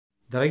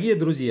Дорогие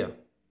друзья,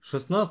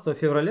 16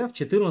 февраля в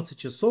 14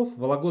 часов в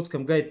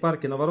Вологодском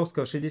гайд-парке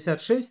Воровского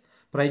 66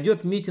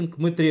 пройдет митинг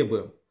 «Мы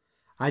требуем».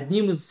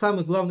 Одним из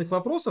самых главных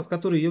вопросов,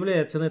 который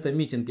является на этом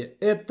митинге,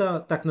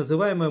 это так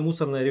называемая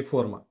мусорная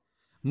реформа.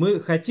 Мы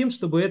хотим,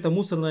 чтобы эта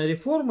мусорная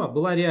реформа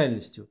была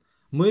реальностью.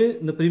 Мы,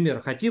 например,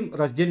 хотим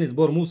раздельный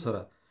сбор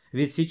мусора.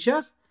 Ведь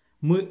сейчас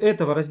мы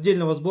этого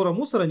раздельного сбора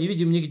мусора не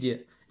видим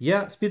нигде.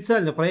 Я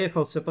специально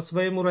проехался по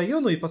своему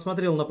району и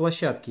посмотрел на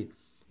площадки.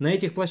 На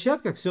этих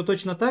площадках все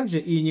точно так же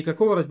и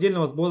никакого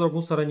раздельного сбора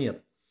мусора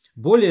нет.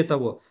 Более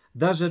того,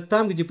 даже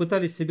там, где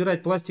пытались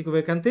собирать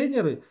пластиковые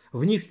контейнеры,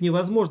 в них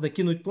невозможно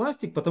кинуть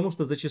пластик, потому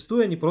что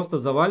зачастую они просто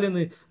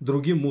завалены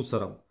другим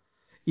мусором.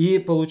 И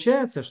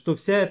получается, что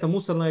вся эта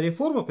мусорная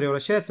реформа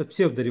превращается в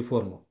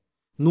псевдореформу.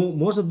 Ну,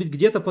 может быть,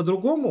 где-то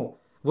по-другому?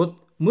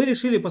 Вот мы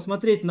решили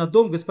посмотреть на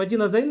дом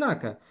господина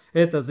Зайнака,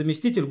 это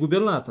заместитель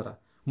губернатора.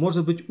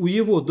 Может быть, у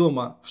его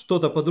дома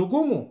что-то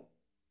по-другому?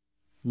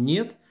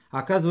 Нет.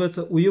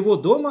 Оказывается, у его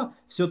дома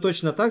все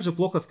точно так же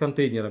плохо с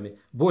контейнерами.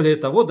 Более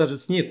того, даже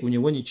снег у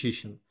него не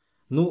чищен.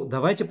 Ну,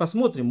 давайте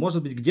посмотрим.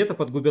 Может быть, где-то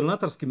под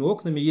губернаторскими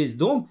окнами есть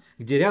дом,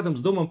 где рядом с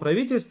домом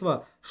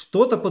правительства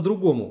что-то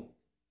по-другому.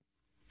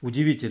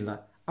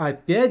 Удивительно.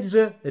 Опять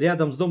же,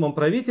 рядом с домом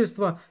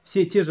правительства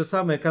все те же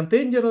самые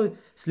контейнеры,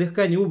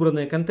 слегка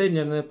неубранные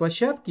контейнерные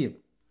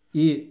площадки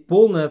и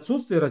полное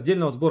отсутствие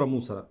раздельного сбора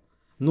мусора.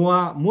 Ну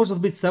а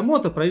может быть,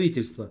 само-то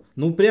правительство,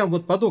 ну прям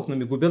вот под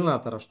окнами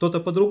губернатора,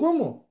 что-то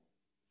по-другому?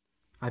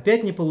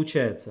 Опять не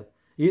получается.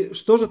 И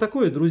что же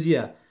такое,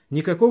 друзья?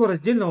 Никакого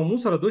раздельного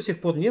мусора до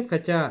сих пор нет,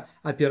 хотя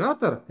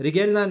оператор,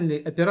 региональный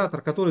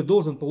оператор, который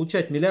должен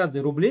получать миллиарды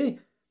рублей,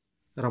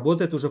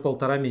 работает уже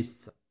 1,5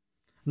 месяца.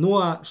 Ну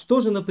а что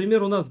же,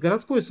 например, у нас с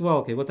городской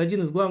свалкой? Вот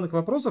один из главных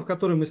вопросов,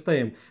 который мы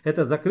ставим,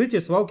 это закрытие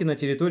свалки на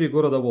территории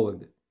города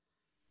Вологды.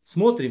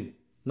 Смотрим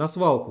на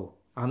свалку,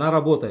 она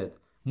работает.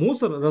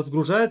 Мусор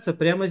разгружается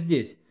прямо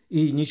здесь.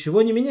 И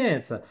ничего не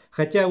меняется.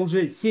 Хотя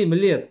уже 7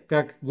 лет,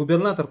 как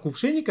губернатор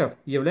Кувшинников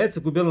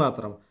является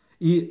губернатором.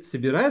 И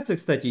собирается,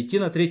 кстати, идти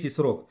на 3-й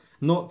срок.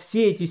 Но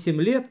все эти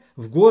 7 лет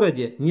в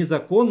городе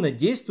незаконно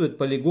действует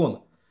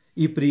полигон.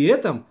 И при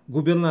этом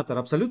губернатор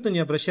абсолютно не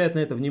обращает на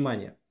это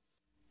внимания.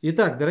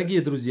 Итак,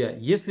 дорогие друзья,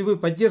 если вы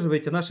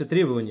поддерживаете наши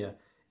требования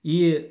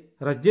и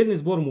раздельный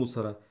сбор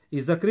мусора, и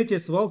закрытие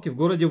свалки в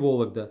городе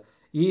Вологда,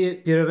 и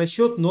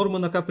перерасчет нормы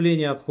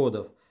накопления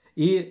отходов,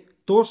 и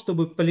то,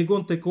 чтобы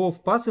полигон ТКО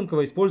в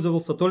Пасынково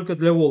использовался только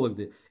для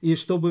Вологды, и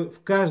чтобы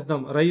в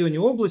каждом районе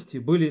области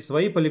были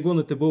свои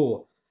полигоны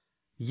ТБО.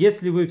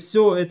 Если вы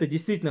все это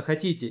действительно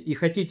хотите и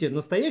хотите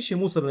настоящей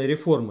мусорной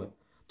реформы,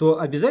 то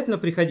обязательно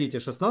приходите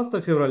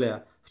 16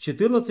 февраля в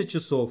 14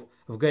 часов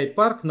в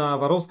гайд-парк на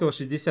Воровского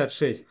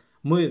 66.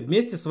 Мы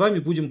вместе с вами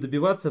будем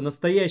добиваться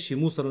настоящей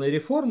мусорной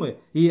реформы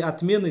и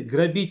отмены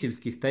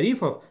грабительских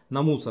тарифов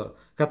на мусор,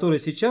 которые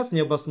сейчас не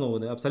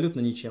обоснованы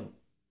абсолютно ничем.